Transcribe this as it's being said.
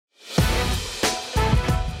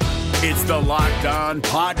It's the Locked On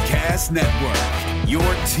Podcast Network, your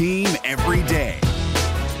team every day.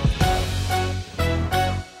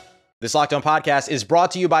 This Locked On Podcast is brought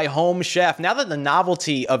to you by Home Chef. Now that the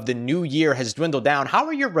novelty of the new year has dwindled down, how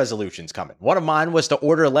are your resolutions coming? One of mine was to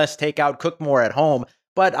order less takeout, cook more at home,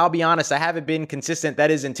 but I'll be honest, I haven't been consistent. That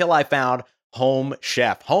is until I found Home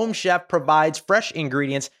Chef. Home Chef provides fresh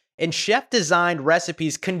ingredients and chef-designed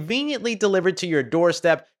recipes conveniently delivered to your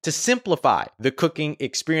doorstep to simplify the cooking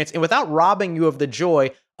experience and without robbing you of the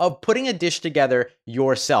joy of putting a dish together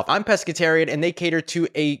yourself. I'm pescatarian and they cater to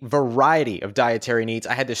a variety of dietary needs.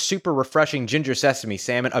 I had this super refreshing ginger sesame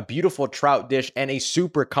salmon, a beautiful trout dish, and a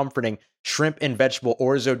super comforting shrimp and vegetable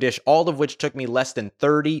orzo dish, all of which took me less than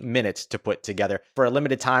 30 minutes to put together. For a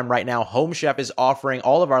limited time right now, Home Chef is offering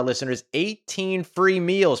all of our listeners 18 free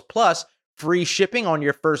meals plus free shipping on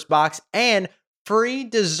your first box and free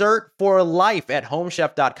dessert for life at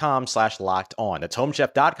homechef.com/lockedon. That's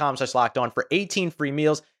homechef.com/lockedon for 18 free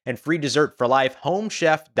meals and free dessert for life.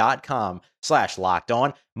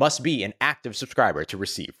 Homechef.com/lockedon. Must be an active subscriber to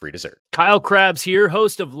receive free dessert. Kyle Krabs here,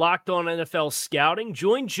 host of Locked On NFL Scouting.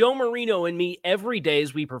 Join Joe Marino and me every day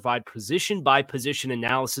as we provide position-by-position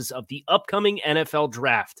analysis of the upcoming NFL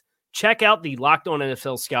Draft. Check out the Locked On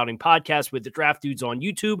NFL Scouting podcast with the Draft Dudes on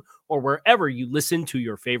YouTube or wherever you listen to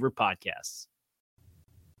your favorite podcasts.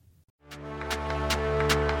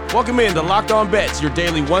 Welcome in to Locked On Bets, your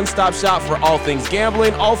daily one-stop shop for all things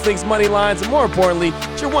gambling, all things money lines, and more importantly,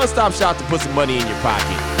 it's your one-stop shop to put some money in your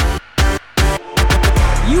pocket.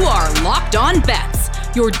 You are Locked On Bets,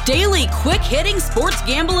 your daily quick-hitting sports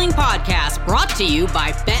gambling podcast brought to you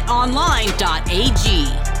by betonline.ag.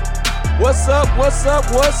 What's up? What's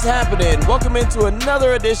happening? Welcome into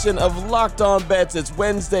another edition of Locked On Bets. It's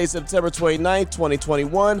Wednesday, September 29th,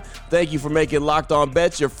 2021. Thank you for making Locked On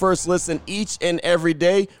Bets your first listen each and every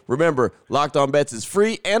day. Remember, Locked On Bets is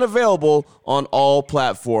free and available on all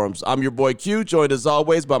platforms. I'm your boy Q, joined as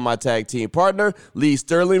always by my tag team partner, Lee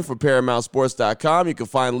Sterling from ParamountSports.com. You can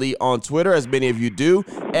find Lee on Twitter, as many of you do,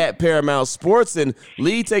 at Paramount Sports. And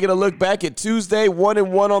Lee, taking a look back at Tuesday,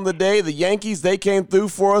 1-1 on the day. The Yankees, they came through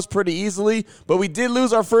for us pretty easily, but we did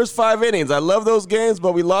lose our first 5 innings. I love those games,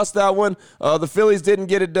 but we lost that one. The Phillies didn't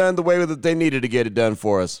get it done the way that they needed to get it done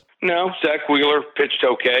for us. No, Zach Wheeler pitched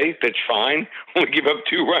okay, pitched fine. Only give up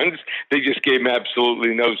 2 runs. They just gave him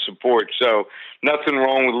absolutely no support. So nothing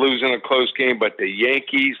wrong with losing a close game, but the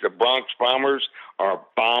Yankees, the Bronx Bombers, are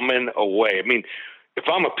bombing away. I mean, if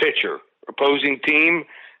I'm a pitcher, opposing team,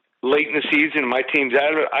 late in the season, my team's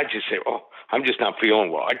out of it, I just say, I'm just not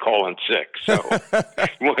feeling well. I call in sick. So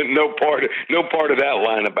no part of that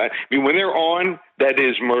lineup. I mean, when they're on, that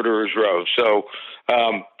is murderer's row. So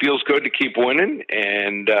feels good to keep winning,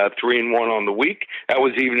 and 3-1 on the week. That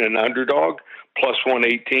was even an underdog, plus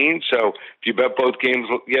 118. So if you bet both games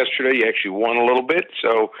yesterday, you actually won a little bit.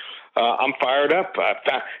 So I'm fired up.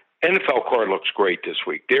 NFL card looks great this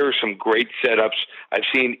week. There are some great setups. I've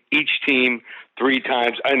seen each team 3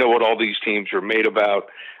 times. I know what all these teams are made about.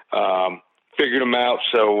 Figured them out.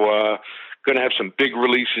 So going to have some big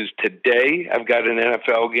releases today. I've got an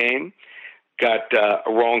NFL game. Got a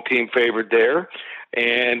wrong team favored there.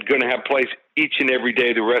 And going to have plays each and every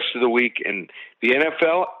day the rest of the week in the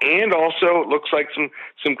NFL. And also it looks like some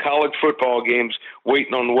college football games,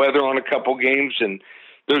 waiting on the weather on a couple games. And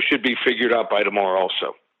those should be figured out by tomorrow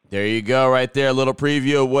also. There you go right there. A little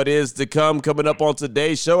preview of what is to come coming up on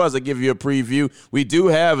today's show. As I give you a preview, we do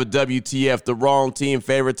have a WTF, the wrong team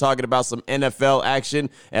favorite, talking about some NFL action,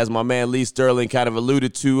 as my man Lee Sterling kind of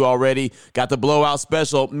alluded to already. Got the blowout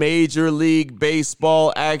special, Major League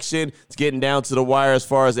Baseball action. It's getting down to the wire as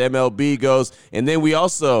far as MLB goes. And then we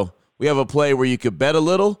have a play where you could bet a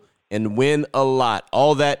little and win a lot.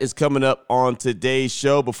 All that is coming up on today's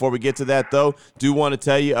show. Before we get to that, though, do want to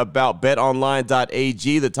tell you about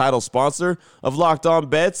betonline.ag, the title sponsor of Locked On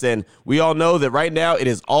Bets. And we all know that right now it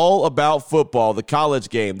is all about football, the college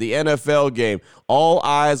game, the NFL game. All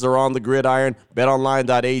eyes are on the gridiron.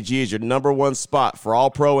 Betonline.ag is your number one spot for all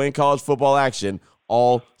pro and college football action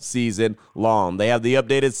all season long. They have the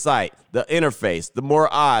updated site, the interface, the more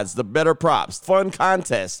odds, the better props, fun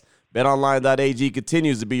contests. BetOnline.ag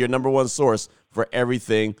continues to be your number one source for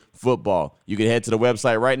everything football. You can head to the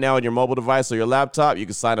website right now on your mobile device or your laptop. You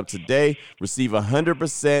can sign up today, receive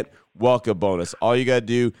 100% welcome bonus. All you got to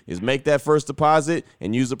do is make that first deposit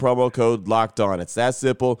and use the promo code LOCKEDON. It's that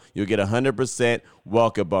simple. You'll get 100%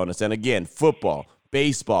 welcome bonus. And again, football,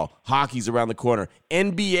 baseball, hockey's around the corner,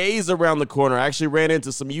 NBA's around the corner. I actually ran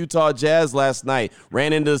into some Utah Jazz last night,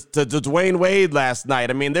 ran into Dwayne Wade last night.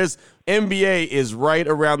 I mean, NBA is right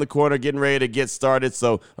around the corner, getting ready to get started,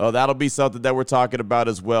 so that'll be something that we're talking about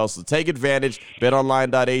as well. So take advantage.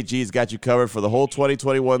 BetOnline.ag's got you covered for the whole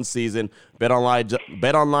 2021 season.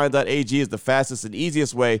 BetOnline.ag is the fastest and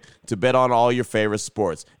easiest way to bet on all your favorite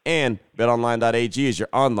sports. And BetOnline.ag is your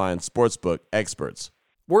online sportsbook experts.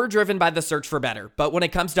 We're driven by the search for better, but when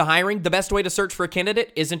it comes to hiring, the best way to search for a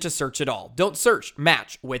candidate isn't to search at all. Don't search,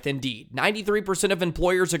 match with Indeed. 93% of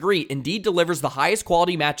employers agree Indeed delivers the highest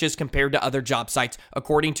quality matches compared to other job sites,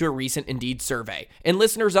 according to a recent Indeed survey. And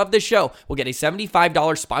listeners of this show will get a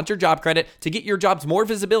 $75 sponsored job credit to get your jobs more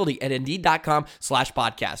visibility at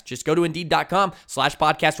Indeed.com/podcast. Just go to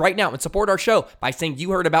Indeed.com/podcast right now and support our show by saying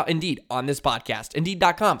you heard about Indeed on this podcast.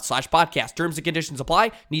 Indeed.com/podcast. Terms and conditions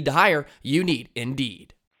apply. Need to hire? You need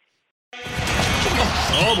Indeed.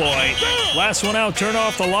 Oh, boy. Last one out, turn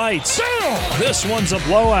off the lights. This one's a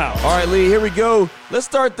blowout. All right, Lee, here we go. Let's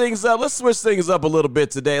start things up. Let's switch things up a little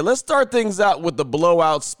bit today. Let's start things out with the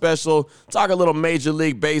blowout special. Talk a little Major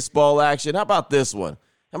League Baseball action. How about this one?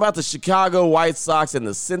 How about the Chicago White Sox and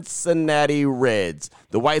the Cincinnati Reds?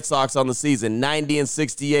 The White Sox on the season,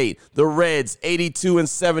 90-68. The Reds,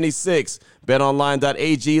 82-76.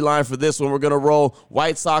 BetOnline.ag line for this one. We're going to roll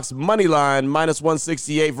White Sox money line,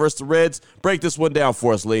 -168 versus the Reds. Break this one down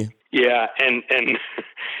for us, Lee. Yeah, and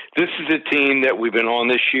this is a team that we've been on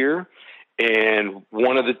this year, and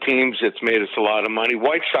one of the teams that's made us a lot of money.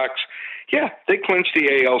 White Sox, yeah, they clinched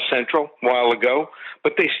the AL Central a while ago,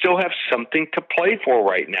 but they still have something to play for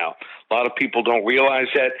right now. A lot of people don't realize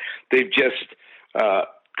that. They've just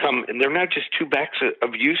come, and they're not just two backs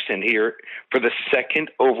of Houston here for the second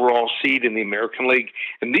overall seed in the American League.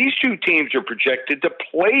 And these two teams are projected to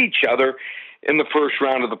play each other in the first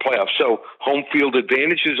round of the playoffs. So home field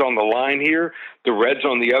advantage is on the line here. The Reds,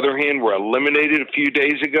 on the other hand, were eliminated a few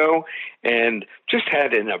days ago and just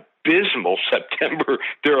had an abysmal September.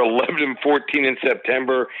 They're 11-14 in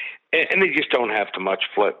September, and they just don't have too much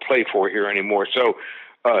play for here anymore. So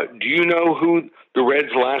do you know who the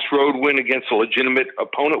Reds' last road win against a legitimate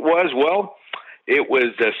opponent was? Well, it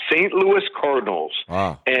was the St. Louis Cardinals,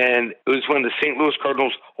 and it was when the St. Louis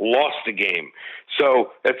Cardinals lost the game.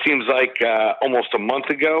 So that seems like almost a month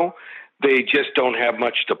ago. They just don't have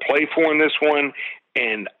much to play for in this one,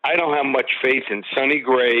 and I don't have much faith in Sonny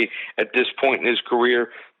Gray at this point in his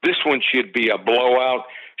career. This one should be a blowout.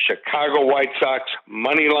 Chicago White Sox,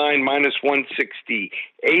 money line,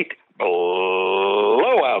 -168.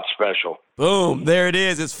 Blowout special. Boom, there it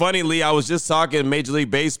is. It's funny, Lee, I was just talking Major League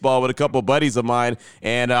Baseball with a couple of buddies of mine,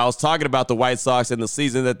 and I was talking about the White Sox and the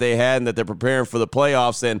season that they had and that they're preparing for the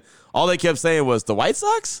playoffs, and all they kept saying was, the White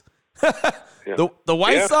Sox? Yeah. The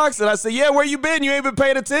White Sox? And I said, yeah, where you been? You ain't been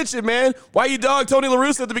paying attention, man. Why you dog Tony La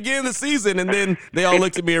Russa at the beginning of the season? And then they all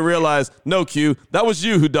looked at me and realized, no, Q, that was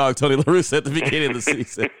you who dogged Tony La Russa at the beginning of the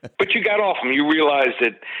season. But you got off them. You realized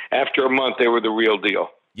that after a month they were the real deal.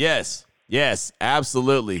 Yes,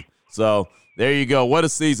 absolutely. So there you go. What a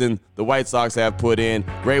season the White Sox have put in.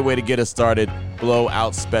 Great way to get us started.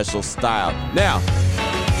 Blowout special style. Now,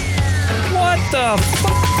 what the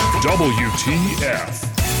WTF?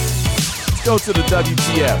 Let's go to the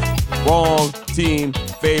WTF. Wrong team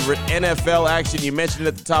favorite NFL action. You mentioned it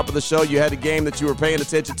at the top of the show. You had a game that you were paying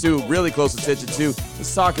attention to, really close attention to.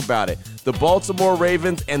 Let's talk about it. The Baltimore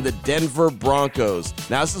Ravens and the Denver Broncos.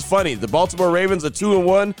 Now, this is funny. The Baltimore Ravens are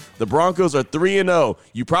 2-1. The Broncos are 3-0.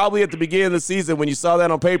 You probably at the beginning of the season, when you saw that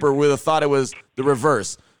on paper, would have thought it was the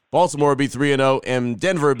reverse. Baltimore would be 3-0 and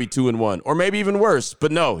Denver would be 2-1, or maybe even worse.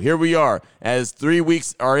 But no, here we are as 3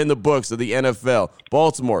 weeks are in the books of the NFL.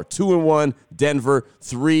 Baltimore 2-1, Denver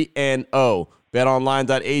 3-0.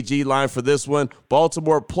 BetOnline.ag line for this one.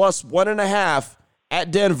 Baltimore +1.5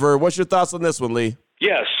 at Denver. What's your thoughts on this one, Lee?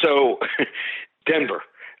 Yeah, so Denver.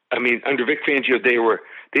 I mean, under Vic Fangio,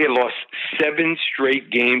 they had lost 7 straight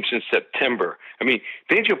games in September. I mean,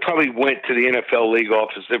 Fangio probably went to the NFL league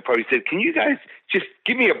office. They probably said, can you guys just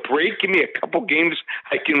give me a break? Give me a couple games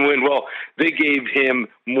I can win. Well, they gave him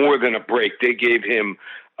more than a break. They gave him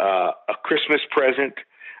a Christmas present,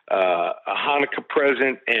 a Hanukkah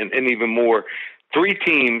present, and even more. 3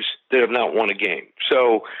 teams that have not won a game.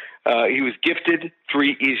 So he was gifted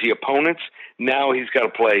 3 easy opponents. Now he's got to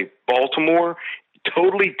play Baltimore.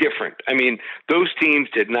 Totally different. I mean, those teams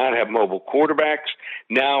did not have mobile quarterbacks.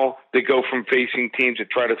 Now they go from facing teams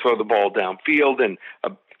that try to throw the ball downfield and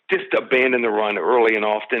just abandon the run early and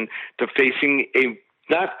often to facing a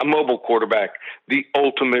not a mobile quarterback, the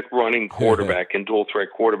ultimate running quarterback and dual threat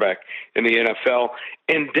quarterback in the NFL.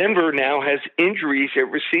 And Denver now has injuries at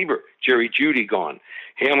receiver. Jerry Jeudy gone.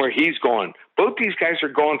 Hamler, he's gone. Both these guys are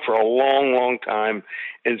gone for a long, long time.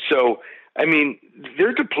 And so, I mean,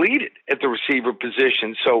 they're depleted at the receiver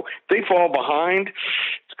position. So they fall behind.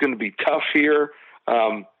 It's going to be tough here.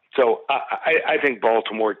 So I think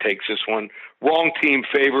Baltimore takes this one. Wrong team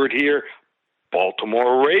favored here.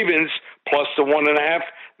 Baltimore Ravens plus the 1.5.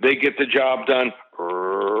 They get the job done.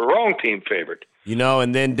 Wrong team favored. You know,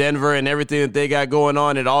 and then Denver and everything that they got going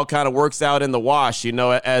on, it all kind of works out in the wash. You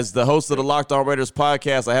know, as the host of the Locked On Raiders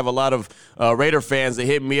podcast, I have a lot of Raider fans that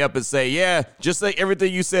hit me up and say, yeah, just like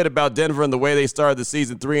everything you said about Denver and the way they started the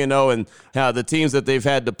season 3-0 and how the teams that they've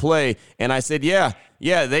had to play. And I said, yeah,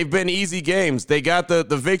 they've been easy games. They got the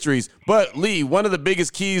victories. But, Lee, one of the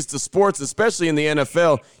biggest keys to sports, especially in the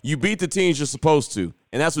NFL, you beat the teams you're supposed to.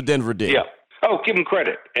 And that's what Denver did. Yeah. Oh, give them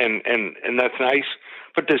credit. And that's nice.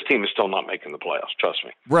 But this team is still not making the playoffs, trust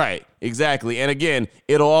me. Right, exactly. And again,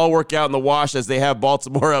 it'll all work out in the wash as they have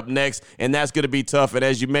Baltimore up next, and that's going to be tough. And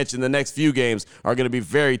as you mentioned, the next few games are going to be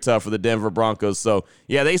very tough for the Denver Broncos. So,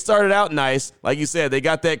 yeah, they started out nice. Like you said, they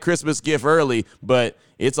got that Christmas gift early, but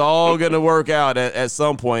it's all going to work out at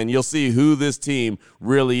some point, and you'll see who this team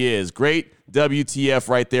really is. Great WTF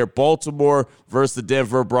right there. Baltimore versus the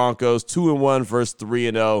Denver Broncos, 2-1 versus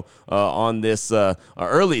 3-0 on this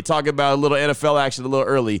early. Talking about a little NFL action a little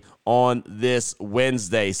early on this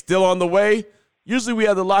Wednesday. Still on the way. Usually we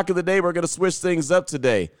have the lock of the day. We're going to switch things up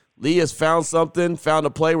today. Lee has found a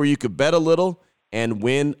play where you could bet a little and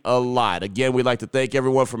win a lot. Again, we'd like to thank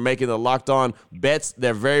everyone for making the Locked On Bets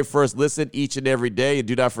their very first listen each and every day. And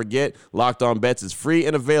do not forget, Locked On Bets is free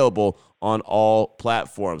and available on all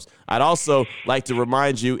platforms. I'd also like to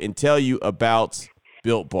remind you and tell you about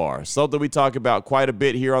Built Bar, something we talk about quite a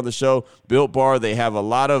bit here on the show. Built Bar, they have a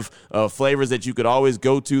lot of flavors that you could always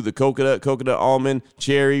go to: the coconut almond,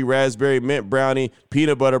 cherry, raspberry, mint brownie,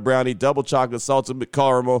 peanut butter brownie, double chocolate, salted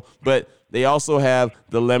caramel. But they also have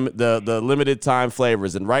the limited time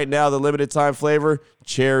flavors. And right now, the limited time flavor,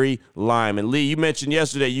 cherry lime. And Lee, you mentioned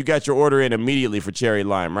yesterday you got your order in immediately for cherry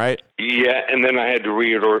lime, right? Yeah, and then I had to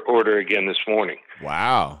reorder again this morning.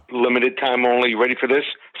 Wow. Limited time only. You ready for this?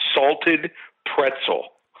 Salted pretzel.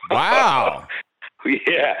 Wow.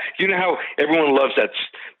 Yeah. You know how everyone loves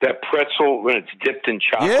that pretzel when it's dipped in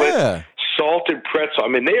chocolate? Yeah. Salted pretzel. I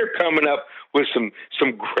mean, they are coming up with some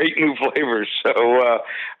great new flavors. So,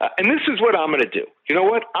 and this is what I'm going to do. You know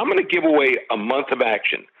what? I'm going to give away a month of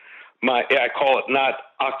action. I call it not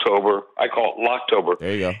October. I call it Locktober.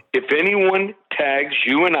 There you go. If anyone tags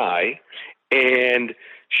you and I and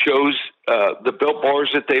shows the Built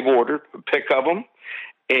Bars that they've ordered, a pic of them,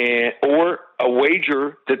 or a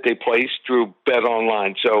wager that they placed through Bet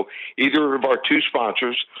Online. So either of our two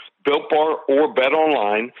sponsors, Built Bar or Bet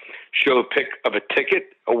Online, show a pic of a ticket,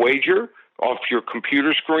 a wager off your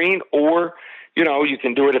computer screen, or you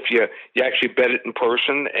can do it if you actually bet it in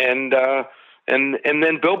person, and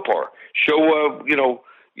then Built Bar. Show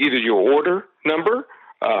either your order number,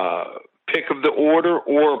 pick of the order,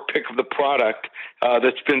 or pick of the product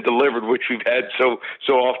that's been delivered, which we've had so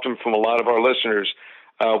often from a lot of our listeners.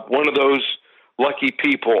 One of those lucky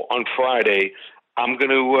people on Friday, I'm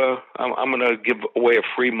gonna give away a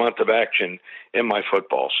free month of action in my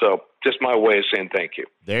football. So just my way of saying thank you.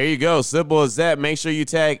 There you go. Simple as that. Make sure you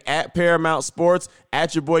tag at Paramount Sports,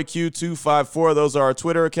 at your boy Q254. Those are our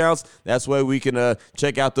Twitter accounts. That's why we can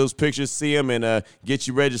check out those pictures, see them, and get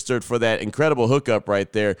you registered for that incredible hookup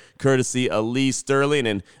right there, courtesy of Lee Sterling.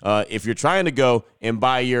 And if you're trying to go and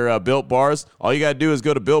buy your Built Bars, all you got to do is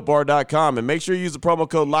go to BuiltBar.com and make sure you use the promo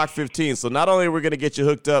code LOCK15. So not only are we going to get you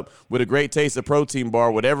hooked up with a great taste of protein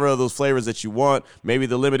bar, whatever of those flavors that you want, maybe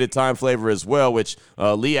the limited time flavor as well, which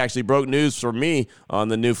Lee actually broke news for me on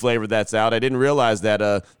the new flavor that's out. I didn't realize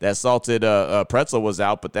that that salted pretzel was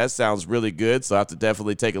out, but that sounds really good, so I have to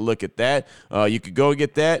definitely take a look at that. You could go and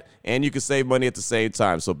get that, and you can save money at the same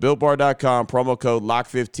time. So BuiltBar.com, promo code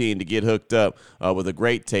LOCK15 to get hooked up with a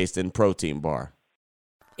great tasting protein bar.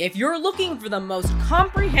 If you're looking for the most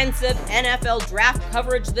comprehensive NFL draft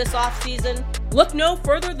coverage this offseason, look no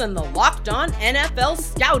further than the Locked On NFL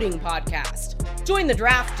Scouting Podcast. Join the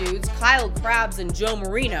draft dudes, Kyle Krabs and Joe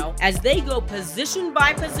Marino, as they go position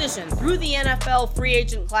by position through the NFL free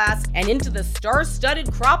agent class and into the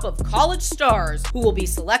star-studded crop of college stars who will be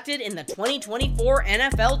selected in the 2024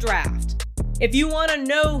 NFL Draft. If you want to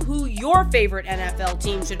know who your favorite NFL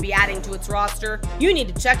team should be adding to its roster, you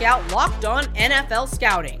need to check out Locked On NFL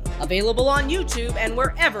Scouting, available on YouTube and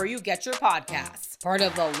wherever you get your podcasts. Part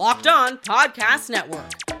of the Locked On Podcast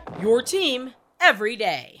Network, your team every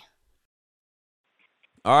day.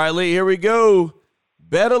 All right, Lee, here we go.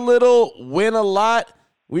 Bet a little, win a lot.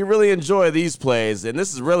 We really enjoy these plays, and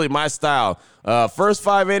this is really my style. First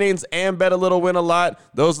 5 innings and bet a little, win a lot.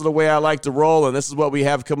 Those are the way I like to roll, and this is what we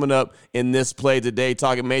have coming up in this play today.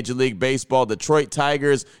 Talking Major League Baseball, Detroit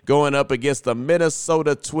Tigers going up against the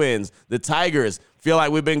Minnesota Twins. The Tigers feel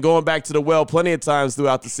like we've been going back to the well plenty of times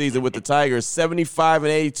throughout the season with the Tigers.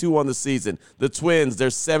 75-82 on the season. The Twins, they're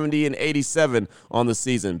 70-87 on the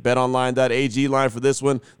season. BetOnline.ag line for this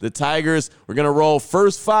one. The Tigers, we're going to roll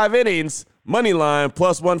first 5 innings. Money line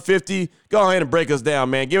plus 150. Go ahead and break us down,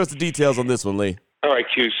 man. Give us the details on this one, Lee. All right,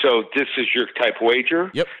 Q. So this is your type wager.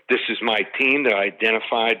 Yep. This is my team that I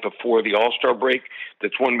identified before the All-Star break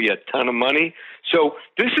that's won me a ton of money. So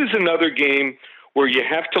this is another game where you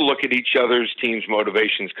have to look at each other's team's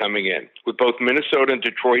motivations coming in, with both Minnesota and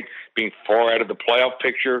Detroit being far out of the playoff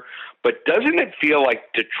picture. But doesn't it feel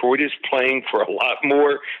like Detroit is playing for a lot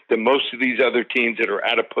more than most of these other teams that are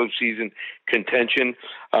out of postseason contention?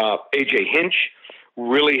 A.J. Hinch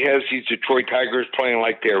really has these Detroit Tigers playing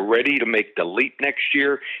like they're ready to make the leap next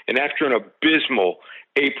year. And after an abysmal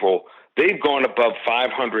April, they've gone above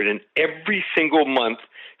 500 in every single month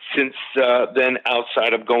since then,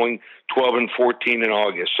 outside of going 12-14 in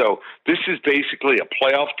August. So this is basically a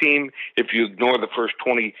playoff team if you ignore the first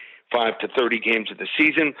 25 to 30 games of the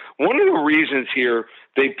season. One of the reasons here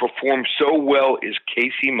they perform so well is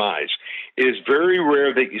Casey Mize. It is very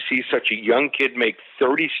rare that you see such a young kid make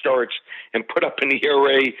 30 starts and put up an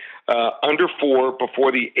ERA under 4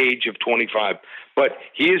 before the age of 25. But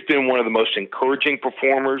he has been one of the most encouraging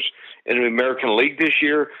performers in the American League this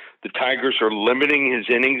year. The Tigers are limiting his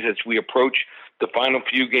innings as we approach the final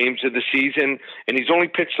few games of the season, and he's only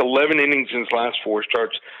pitched 11 innings in his last 4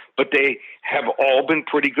 starts, but they have all been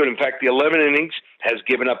pretty good. In fact, the 11 innings has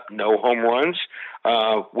given up no home runs,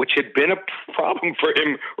 which had been a problem for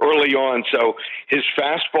him early on. So his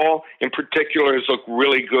fastball in particular has looked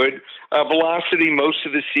really good. Velocity most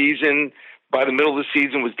of the season, by the middle of the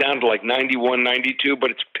season, was down to like 91, 92, but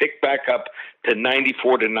it's picked back up to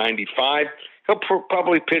 94 to 95. He'll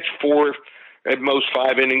probably pitch 4 at most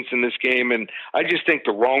 5 innings in this game, and I just think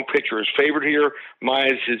the wrong pitcher is favored here.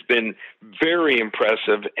 Mize has been very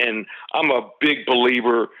impressive, and I'm a big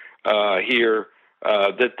believer here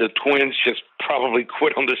that the Twins just probably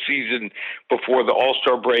quit on the season before the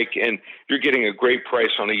All-Star break, and you're getting a great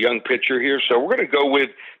price on a young pitcher here. So we're going to go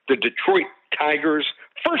with the Detroit Tigers,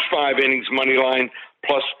 first 5 innings money line,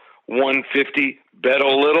 plus 150. Bet a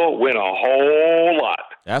little, win a whole lot.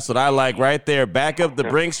 That's what I like right there. Back up the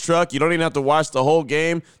Brinks truck. You don't even have to watch the whole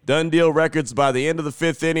game. Done deal records by the end of the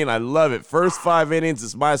 5th inning. I love it. First 5 innings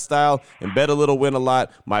is my style, and bet a little, win a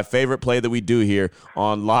lot. My favorite play that we do here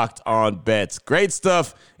on Locked On Bets. Great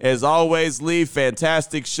stuff as always, Lee.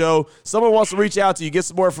 Fantastic show. Someone wants to reach out to you, get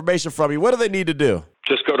some more information from you. What do they need to do?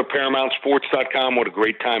 Just go to ParamountSports.com. What a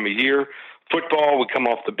great time of year. Football, we come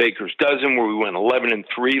off the Baker's Dozen where we went 11-3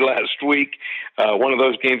 last week. One of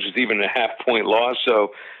those games was even a half-point loss,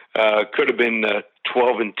 so could have been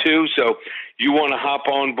 12-2. So you want to hop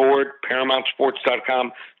on board,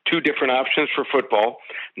 ParamountSports.com. 2 different options for football.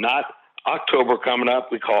 Not October coming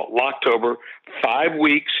up. We call it Locktober. 5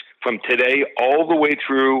 weeks from today all the way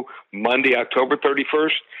through Monday, October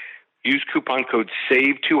 31st. Use coupon code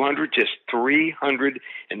SAVE200, just $397.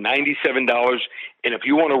 And if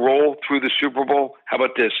you want to roll through the Super Bowl, how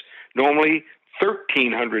about this? Normally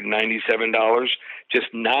 $1,397,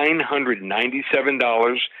 just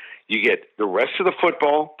 $997. You get the rest of the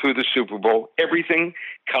football through the Super Bowl, everything,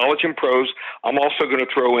 college and pros. I'm also going to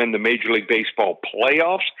throw in the Major League Baseball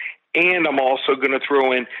playoffs, and I'm also going to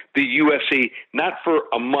throw in the UFC, not for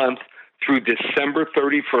a month, through December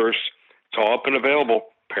 31st. It's all up and available.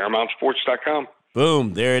 ParamountSports.com.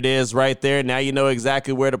 Boom, there it is right there. Now you know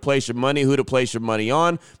exactly where to place your money, who to place your money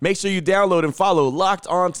on. Make sure you download and follow Locked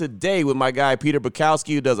On Today with my guy Peter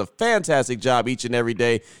Bukowski, who does a fantastic job each and every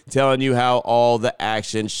day telling you how all the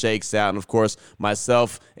action shakes out. And, of course,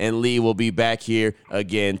 myself and Lee will be back here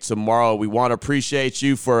again tomorrow. We want to appreciate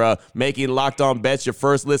you for making Locked On Bets your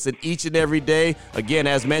first listen each and every day. Again,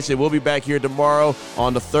 as mentioned, we'll be back here tomorrow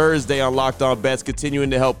on the Thursday on Locked On Bets, continuing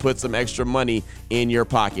to help put some extra money in your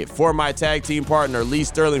pocket. For my tag team partner, Lee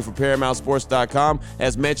Sterling from ParamountSports.com,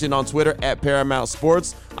 as mentioned on Twitter at Paramount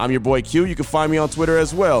Sports. I'm your boy Q. You can find me on Twitter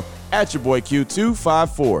as well at your boy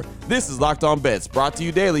Q254. This is Locked On Bets, brought to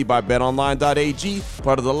you daily by BetOnline.ag,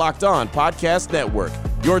 part of the Locked On Podcast Network.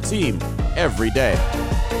 Your team every day.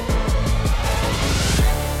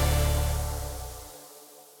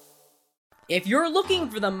 If you're looking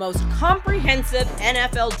for the most comprehensive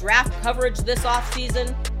NFL draft coverage this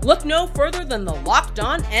offseason, look no further than the Locked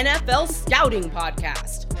On NFL Scouting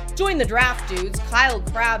Podcast. Join the draft dudes, Kyle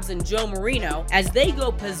Krabs and Joe Marino, as they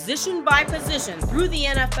go position by position through the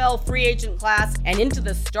NFL free agent class and into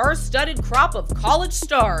the star-studded crop of college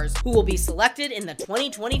stars who will be selected in the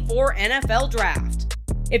 2024 NFL Draft.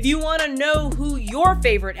 If you want to know who your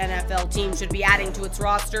favorite NFL team should be adding to its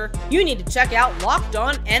roster, you need to check out Locked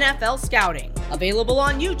On NFL Scouting, available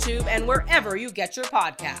on YouTube and wherever you get your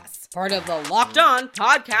podcasts. Part of the Locked On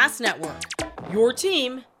Podcast Network, your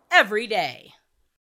team every day.